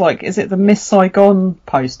 it looks like, is it the Miss Saigon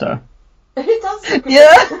poster? It does look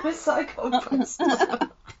like the Miss Saigon poster.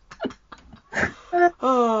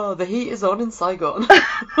 Oh, the heat is on in Saigon.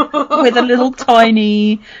 With a little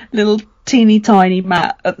teeny tiny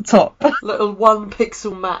Matt at the top. Little 1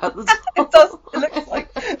 pixel Matt at the top. It does. It looks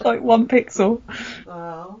like 1 pixel.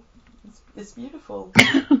 Wow, it's beautiful.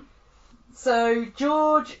 So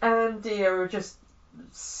George and Dia are just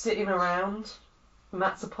sitting around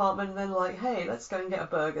Matt's apartment, and they're like, "Hey, let's go and get a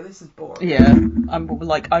burger. This is boring." Yeah,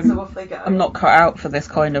 so off they go. I'm not cut out for this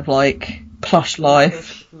kind of like plush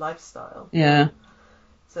lifestyle. Yeah.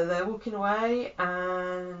 So they're walking away,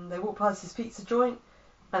 and they walk past this pizza joint,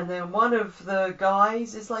 and then one of the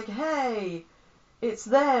guys is like, "Hey, it's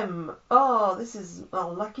them. Oh, this is a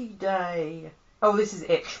lucky day." Oh, this is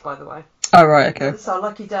Itch, by the way. Oh, right, okay. This is our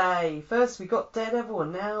lucky day. First we got Daredevil,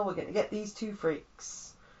 and now we're going to get these two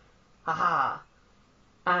freaks. Haha.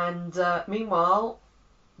 And meanwhile,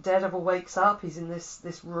 Daredevil wakes up. He's in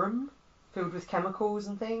this room filled with chemicals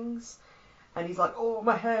and things. And he's like, oh,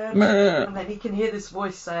 my head. And then he can hear this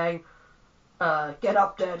voice saying, get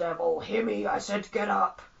up, Daredevil. Hear me, I said get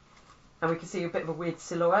up. And we can see a bit of a weird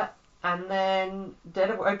silhouette. And then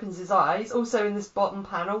Daredevil opens his eyes. Also in this bottom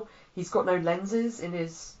panel, he's got no lenses in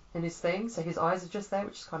his thing, so his eyes are just there,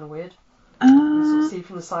 which is kind of weird. You sort of see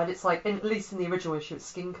from the side, it's like, at least in the original issue, it's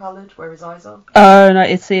skin coloured where his eyes are. Oh no,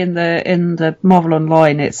 it's in the Marvel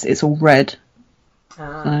Online. It's all red.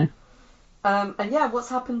 So. And yeah, what's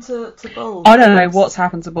happened to Bull? I don't know what's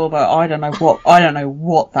happened to Bull, but I don't know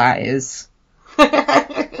what that is.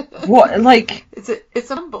 What, like? It's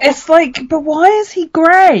a Bull. It's like, but why is he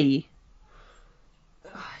grey?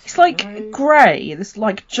 He's like grey, this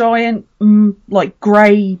like giant, like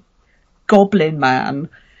grey goblin man,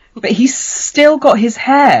 but he's still got his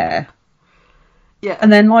hair. Yeah,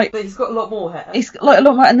 and then like, but he's got a lot more hair. He's got like a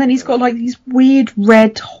lot more, and then he's got like these weird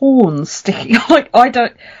red horns sticking. Like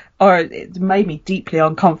it made me deeply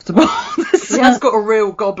uncomfortable. He has got a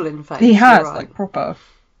real goblin face. He has, like proper.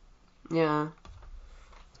 Yeah.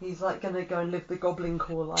 He's like gonna go and live the goblin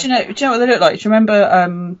core life. Do you know what they look like? Do you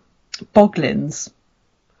remember Boglins?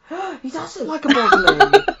 He does look like a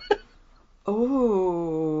boglin.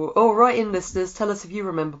 Oh, right in, listeners. Tell us if you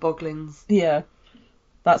remember boglins. Yeah,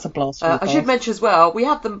 that's a blast. I should mention as well, we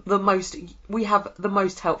have the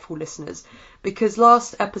most helpful listeners, because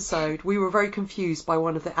last episode we were very confused by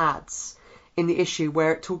one of the ads in the issue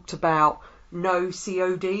where it talked about no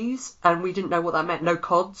CODs, and we didn't know what that meant. No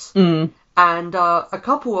CODs. And a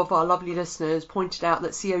couple of our lovely listeners pointed out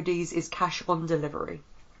that CODs is cash on delivery.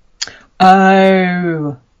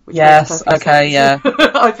 Oh. Yes, okay, sense. Yeah.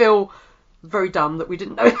 I feel very dumb that we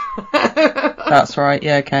didn't know. That's right,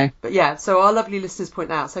 yeah, okay. But yeah, so our lovely listeners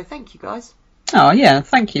point out, so thank you guys. Oh, yeah,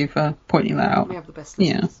 thank you for pointing that out. We have the best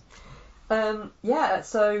listeners. Yeah.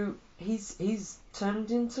 So he's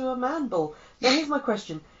turned into a man bull. Now here's my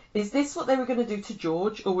question. Is this what they were going to do to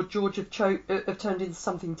George, or would George have turned into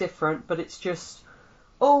something different, but it's just,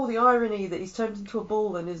 the irony that he's turned into a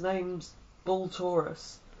bull and his name's Bull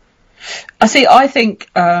Taurus? I think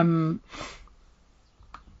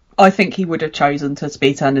he would have chosen to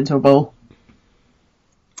be turned into a bull.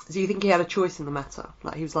 Do you think he had a choice in the matter?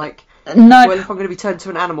 Like, he was like, no. Well, if I'm going to be turned to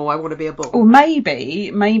an animal, I want to be a bull. Or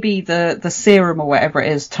maybe the serum or whatever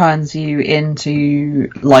it is turns you into,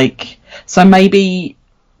 like... So maybe...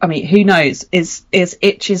 I mean, who knows? Is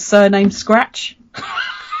Itch's surname Scratch?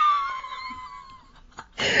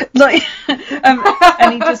 Like,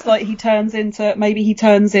 and he just, like, he turns into,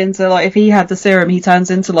 like, if he had the serum, he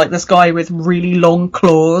turns into, like, this guy with really long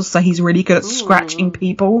claws, so he's really good at scratching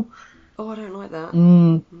people. Oh, I don't like that.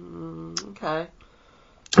 Okay.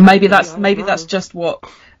 Maybe that's just what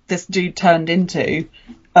this dude turned into,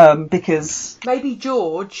 because... Maybe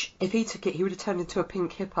George, if he took it, he would have turned into a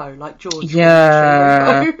pink hippo, like George.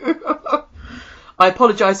 Yeah. I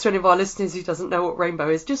apologise to any of our listeners who doesn't know what rainbow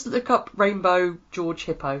is. Just look up Rainbow George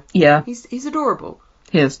Hippo. Yeah. He's adorable.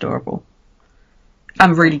 He is adorable.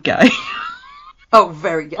 And really gay. Oh,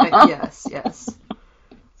 very gay. Yes.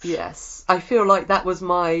 Yes. I feel like that was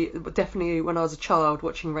definitely when I was a child,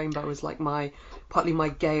 watching Rainbow was like partly my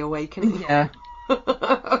gay awakening. Yeah.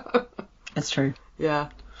 That's true. Yeah.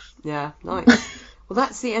 Yeah, nice. Well,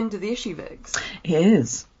 that's the end of the issue, Vix. It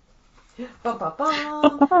is.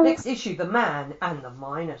 Next issue, The Man and the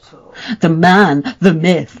Minotaur. The man, the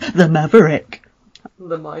myth, the maverick.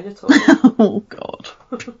 The Minotaur. Oh, God.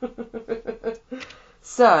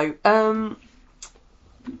 So,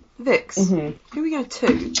 Vix, who are we going to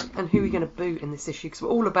toot and who are we going to boot in this issue? Because we're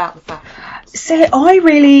all about the fashions. So, I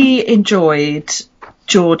really enjoyed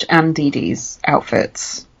George and Dee Dee's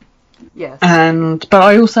outfits. Yes. But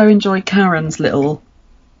I also enjoyed Karen's little...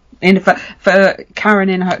 For Karen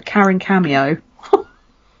in her Karen cameo.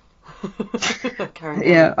 Karen.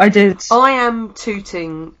 Yeah, I did. I am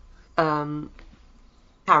tooting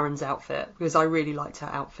Karen's outfit because I really liked her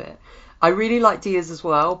outfit. I really like Dia's as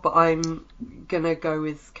well, but I'm gonna go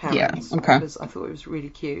with Karen's because I thought it was really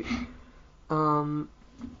cute. And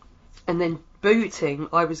then booting,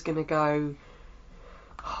 I was gonna go.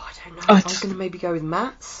 Oh, I don't know. I was gonna maybe go with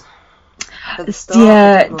Matt's. At the start.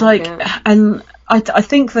 Yeah, and I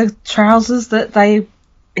think the trousers that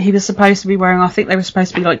he was supposed to be wearing, I think they were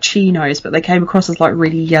supposed to be like chinos, but they came across as like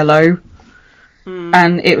really yellow.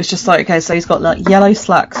 And it was just like, okay, so he's got like yellow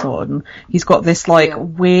slacks on, he's got this like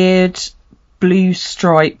weird blue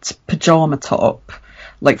striped pajama top,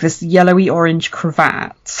 like this yellowy orange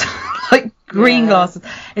cravat, like green glasses.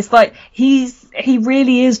 It's like he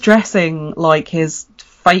really is dressing like his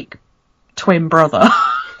fake twin brother.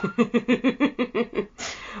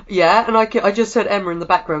 Yeah, and I just heard Emma in the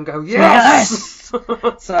background go, yes!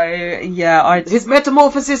 So, yeah, his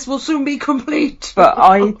metamorphosis will soon be complete! But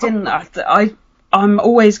I didn't... I'm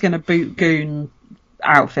always going to boot Goon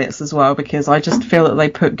outfits as well, because I just feel that they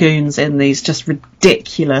put Goons in these just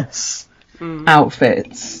ridiculous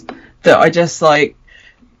outfits that are just, like,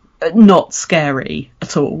 not scary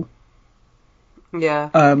at all.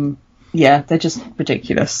 Yeah. Yeah, they're just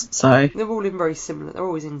ridiculous. So they're all in very similar. They're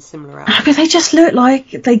always in similar outfits. But they just look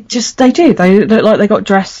like they do. They look like they got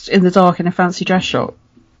dressed in the dark in a fancy dress shop.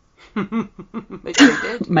 Maybe they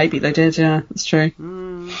did. Maybe they did. Yeah, that's true.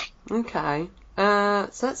 Okay. So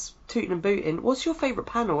that's tooting and booting. What's your favourite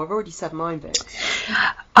panel? I've already said mine, Vix.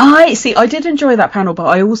 I did enjoy that panel, but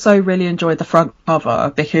I also really enjoyed the front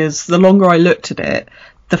cover because the longer I looked at it,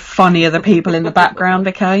 the funnier the people in the background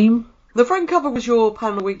became. The front cover was your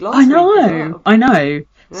panel week last week. I know.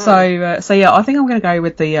 Yeah. So yeah, I think I'm going to go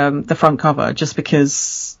with the front cover just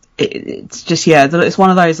because it's just it's one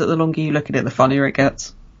of those that the longer you look at it, the funnier it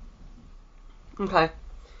gets. Okay,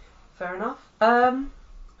 fair enough. And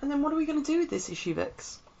then what are we going to do with this issue,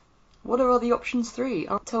 Vix? What are the options 3?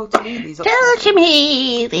 Tell me these options. Tell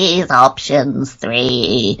me these options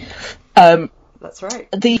 3. That's right.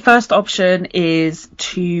 The first option is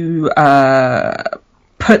to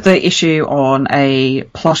put the issue on a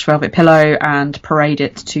plush velvet pillow and parade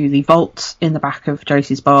it to the vault in the back of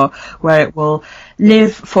Josie's bar, where it will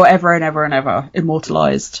live forever and ever and ever,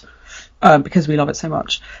 immortalised, because we love it so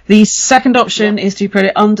much. The second option is to put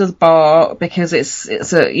it under the bar because it's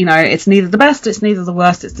neither the best, it's neither the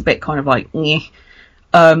worst, it's a bit kind of like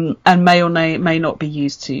and may or may not be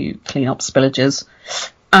used to clean up spillages.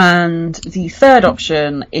 And the third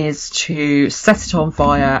option is to set it on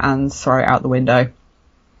fire and throw it out the window.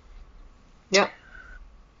 Yep.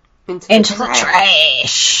 Into the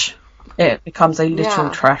trash. It becomes a literal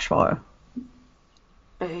trash fire.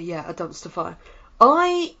 A dumpster fire.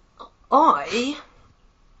 I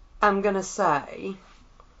am going to say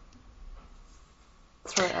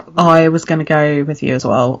throw it out the window. I was going to go with you as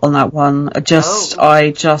well on that one.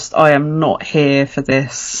 I am not here for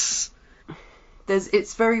this.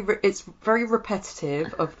 It's very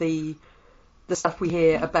repetitive of the the stuff we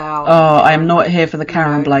hear about. Oh, I'm not here for the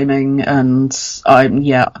Karen blaming, and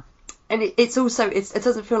yeah. And it's also it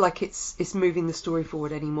doesn't feel like it's moving the story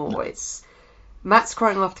forward anymore. It's Matt's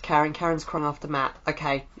crying after Karen, Karen's crying after Matt.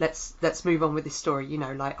 Okay, let's move on with this story. You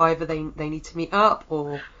know, like either they need to meet up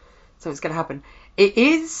or something's going to happen. It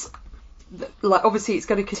is like obviously it's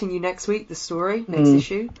going to continue next week. The story next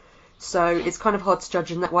issue, so it's kind of hard to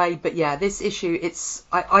judge in that way. But yeah, this issue,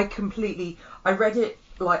 I read it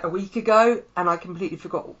like a week ago and I completely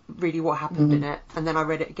forgot really what happened in it, and then I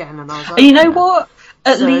read it again and I was like, you know what?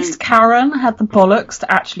 At least Karen had the bollocks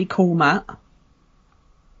to actually call Matt.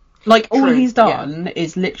 Like, all he's done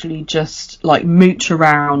is literally just, like, mooch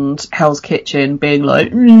around Hell's Kitchen, being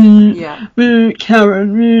like,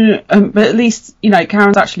 Karen, but at least, you know,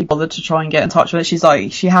 Karen's actually bothered to try and get in touch with her. She's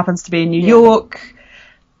like, she happens to be in New York,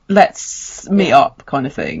 let's meet up, kind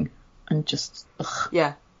of thing. And just, ugh.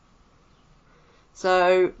 Yeah.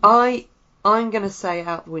 So, I'm going to say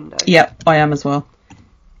out the window. Yep, I am as well.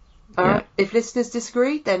 Alright, if listeners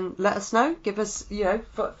disagree, then let us know. Give us, you know,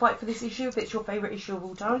 fight for this issue. If it's your favourite issue of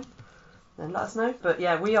all time, then let us know. But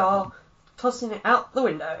yeah, we are tossing it out the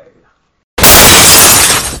window.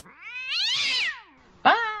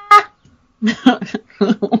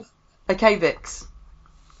 Okay, Vix,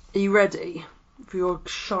 are you ready for your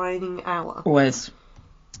shining hour? Always.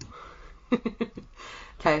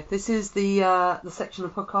 Okay, this is the section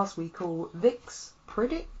of the podcast we call Vix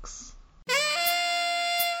Predicts.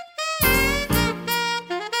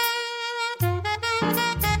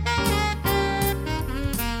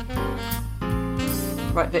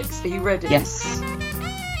 Right, Vix, are you ready? Yes.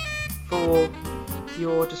 For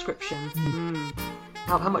your description?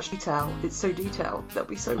 How much detail? It's so detailed. There'll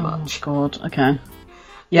be so much. Oh, God. Okay.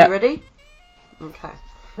 Yeah. You ready? Okay.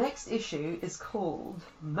 Next issue is called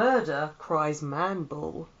Murder Cries Man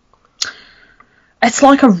Bull. It's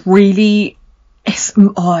like a really...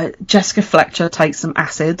 Jessica Fletcher takes some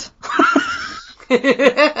acid.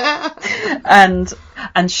 and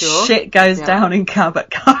sure. Shit goes down in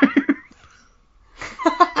Cabot Cove.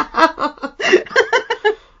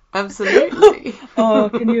 Absolutely. Oh,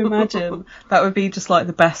 can you imagine? That would be just like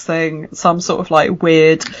the best thing. Some sort of like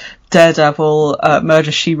weird Daredevil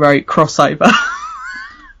Murder, She Wrote crossover.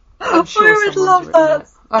 I'm sure I would love that.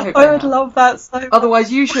 I would love that so much.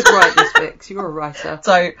 Otherwise, you should write this, Vix. You're a writer.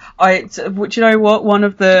 So, do you know what? One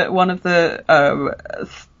of the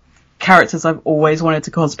characters I've always wanted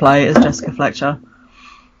to cosplay is Jessica Fletcher.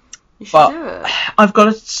 You should do it. I've got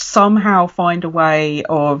to somehow find a way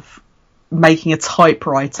of making a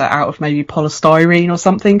typewriter out of maybe polystyrene or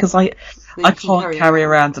something, because I can't carry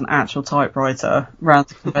around an actual typewriter around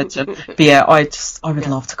the convention. But yeah, I would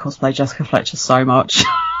love to cosplay Jessica Fletcher so much.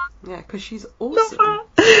 Yeah, because she's awesome.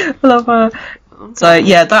 Love her. Okay. So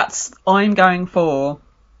yeah, I'm going for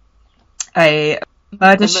a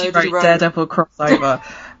Murder, She Wrote Daredevil crossover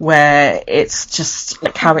where it's just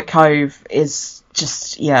like Cabot Cove is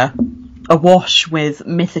just awash with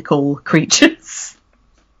mythical creatures.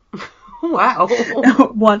 Wow.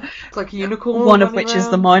 One, it's like a unicorn. One of which is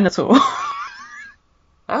the Minotaur.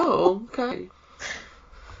 Oh, okay.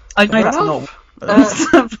 I know that's not.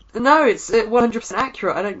 No, it's 100%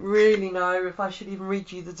 accurate. I don't really know if I should even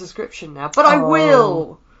read you the description now, but I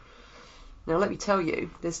will. Now, let me tell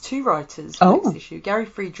you, there's two writers for this issue, Gary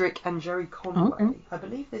Friedrich and Jerry Conway. Okay. I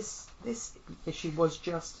believe this issue was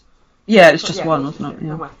just... Yeah, it's just one, wasn't it?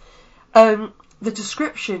 Yeah. The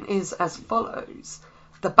description is as follows.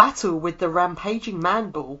 The battle with the rampaging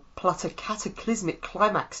man-bull plot a cataclysmic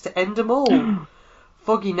climax to end them all.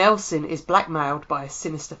 Foggy Nelson is blackmailed by a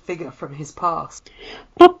sinister figure from his past.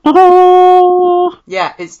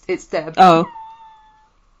 Yeah, it's Deb. Oh.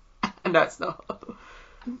 No, it's not.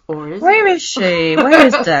 Or is Where it? Is she? Where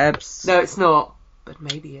is Debs? No, it's not. But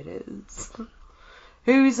maybe it is.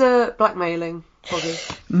 Who's blackmailing Foggy?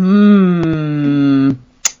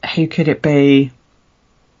 Who could it be?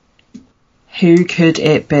 Who could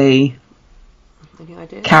it be? Any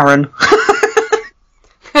idea? Karen.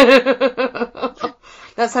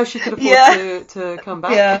 That's how she could afford to come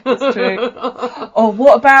back. Yeah, that's true. Or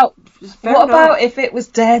what about if it was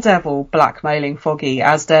Daredevil blackmailing Foggy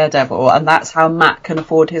as Daredevil, and that's how Matt can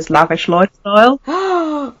afford his lavish lifestyle?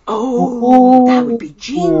 That would be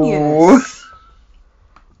genius.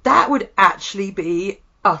 That would actually be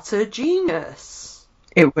utter genius.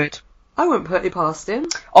 It would. I wouldn't put it past him.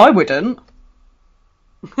 I wouldn't.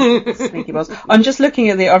 Sneaky buzz. I'm just looking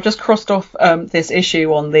at I've just crossed off this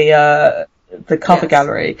issue on the cover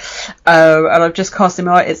gallery, and I've just cast him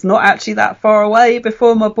out. It's not actually that far away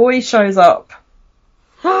before my boy shows up.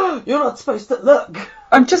 You're not supposed to look.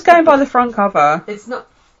 I'm just going by the front cover. It's not.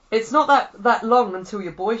 It's not that long until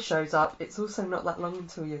your boy shows up. It's also not that long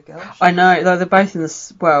until your girl shows up. I know, though they're both in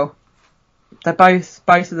this. Well, they're both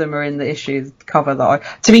of them are in the issue cover that I.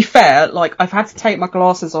 To be fair, like I've had to take my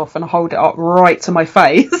glasses off and hold it up right to my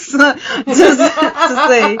face to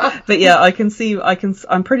see. But yeah, I can see.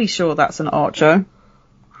 I'm pretty sure that's an Archer.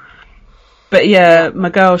 But yeah, my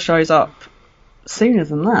girl shows up sooner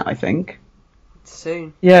than that, I think.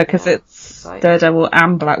 Soon. Yeah, because it's Daredevil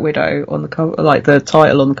and Black Widow on the cover, like the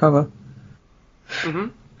title on the cover. Mm-hmm.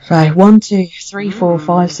 So 1, 2, 3, 4,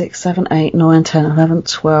 5, 6, 7, 8, 9, 10, 11,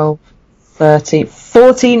 12, 13,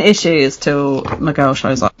 14 issues till my girl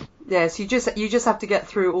shows up. Yes, you just have to get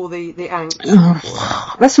through all the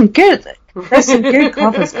angst. There's some good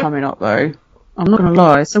covers coming up though. I'm not gonna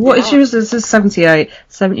lie. So what issues is this? 78,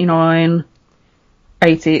 79,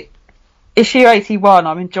 80. Issue 81,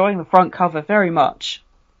 I'm enjoying the front cover very much.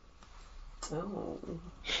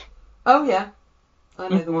 Oh yeah, I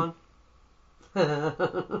know the one.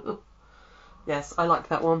 Yes, I like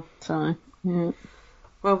that one. So, yeah.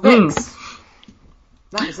 Well, Vix,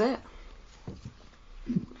 that was it.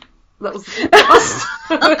 That was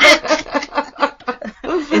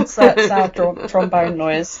Insert sad trombone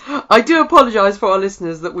noise. I do apologise for our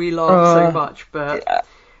listeners that we laugh so much, but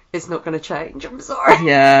it's not going to change. I'm sorry.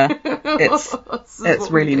 Yeah,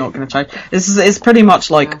 it's really not going to change. It's pretty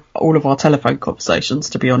much like all of our telephone conversations,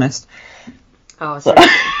 to be honest. Oh, sorry.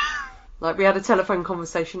 Like we had a telephone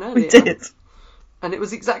conversation earlier. We did. And it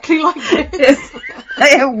was exactly like this.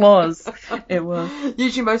 It was.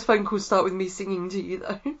 Usually most phone calls start with me singing to you,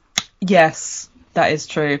 though. Yes, that is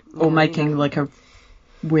true. Or making like a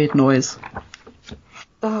weird noise.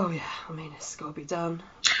 Oh, yeah. I mean, it's got to be done.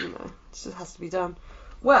 You know, it just has to be done.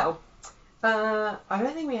 Well, I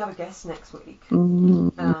don't think we have a guest next week.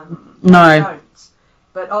 No. We don't.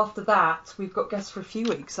 But after that, we've got guests for a few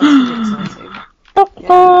weeks. That's really exciting.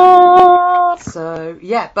 Yeah. So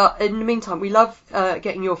yeah, but in the meantime, we love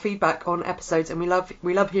getting your feedback on episodes, and we love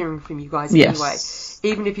hearing from you guys anyway.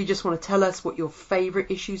 Even if you just want to tell us what your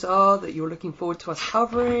favourite issues are that you're looking forward to us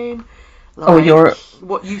covering, like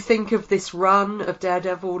what you think of this run of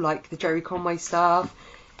Daredevil, like the Jerry Conway stuff.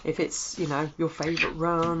 If it's your favourite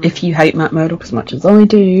run. If you hate Matt Murdock as much as I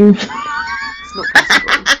do, it's not possible.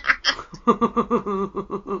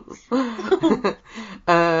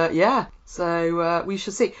 Yeah, so we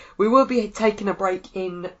shall see. We will be taking a break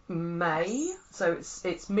in May, so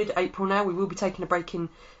it's mid-April now. We will be taking a break in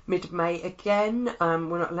mid-May again.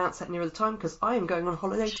 We'll not announce that nearer the time because I am going on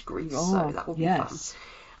holiday to Greece, so that will be fun.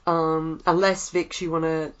 Unless Vix, you want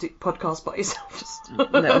to do podcast by yourself, just a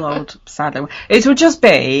little old sadly. It would just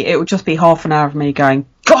be half an hour of me going,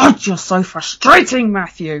 God, you're so frustrating,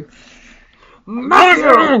 Matthew.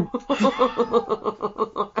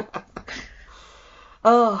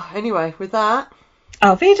 Anyway, with that,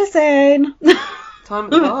 Auf Wiedersehen. Time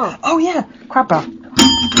at the bar. Oh yeah, crabber.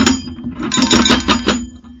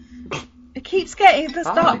 It keeps getting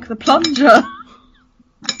stuck. The plunger.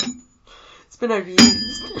 It's been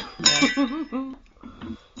overused.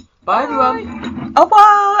 Bye everyone. Au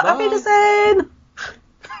revoir. Auf Wiedersehen.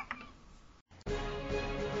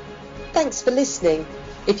 Thanks for listening.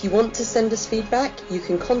 If you want to send us feedback, you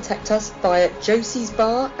can contact us via Josie's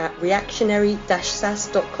Bar at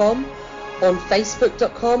reactionary-sass.com, on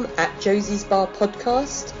facebook.com at Josie's Bar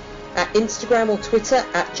Podcast, at Instagram or Twitter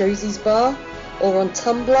at Josie's Bar, or on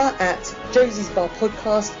Tumblr at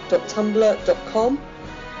josiesbarpodcast.tumblr.com.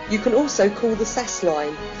 You can also call the Sass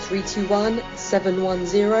line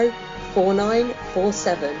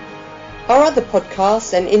 321-710-4947. Our other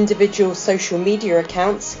podcasts and individual social media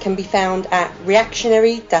accounts can be found at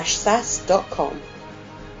reactionary-sass.com.